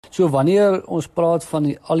So wanneer ons praat van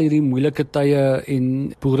al hierdie moeilike tye en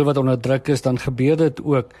boere wat onder druk is, dan gebeur dit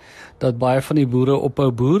ook dat baie van die boere ophou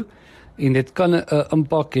boer en dit kan 'n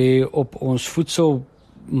impak hê op ons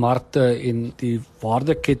voedselmarkte en die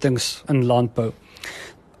waardeketings in landbou.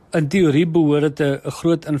 In teorie behoort dit 'n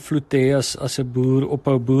groot invloed te hê as 'n boer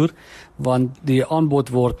ophou boer, want die aanbod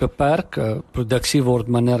word beperk, produksie word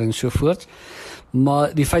minder en so voort.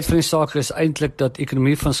 Maar die feit van die saak is eintlik dat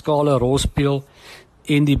ekonomie van skale 'n rol speel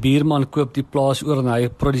en die buurman koop die plaas oor en hy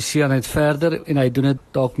produseer net verder en hy doen dit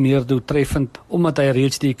dalk meer doeltreffend omdat hy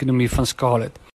reeds die ekonomie van skaal het.